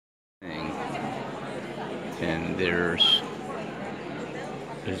And there's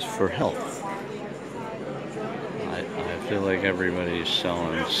is for health. I feel like everybody's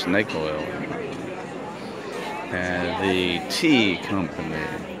selling snake oil. And the tea company,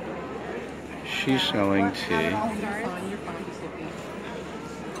 she's selling tea.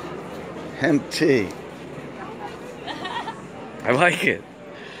 Hemp tea. I like it.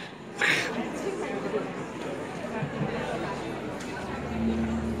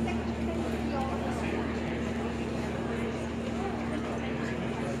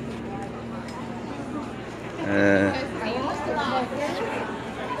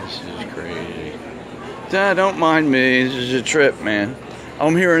 This is crazy. Don't mind me. This is a trip, man.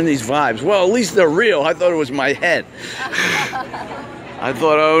 I'm hearing these vibes. Well, at least they're real. I thought it was my head. I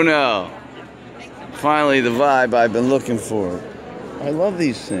thought, oh no. Finally, the vibe I've been looking for. I love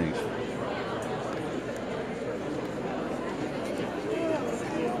these things.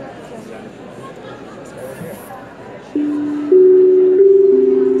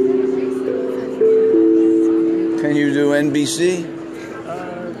 Can you do NBC?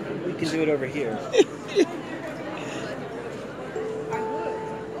 We can do it over here.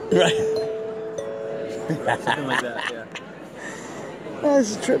 Right. Something like that, yeah. Oh,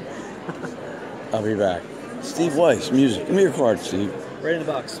 it's a trip. I'll be back. Steve Weiss, music. Give me your card, Steve. Right in the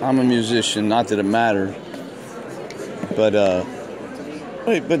box. I'm a musician, not that it matters. But,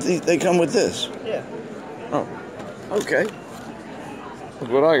 wait, but they come with this? Yeah. Oh, okay.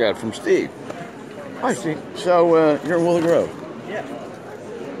 Look what I got from Steve. Hi, Steve. So, you're in Willow Grove? Yeah.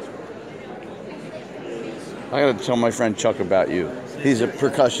 I gotta tell my friend Chuck about you. He's a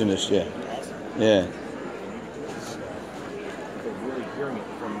percussionist, yeah. Yeah.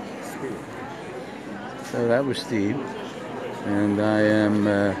 So that was Steve. And I am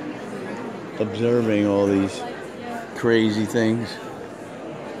observing all these crazy things.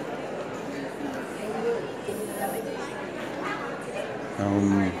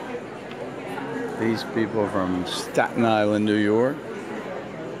 These people from Staten Island, New York.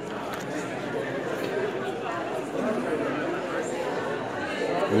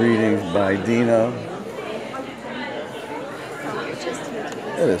 Readings by Dino. Look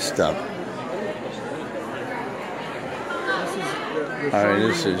at this stuff. Alright,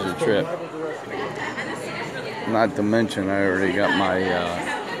 this is a trip. Not to mention, I already got my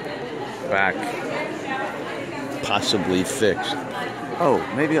back possibly fixed. Oh,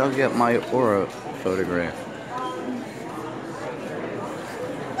 maybe I'll get my aura photograph.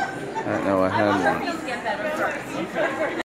 I didn't know I had one.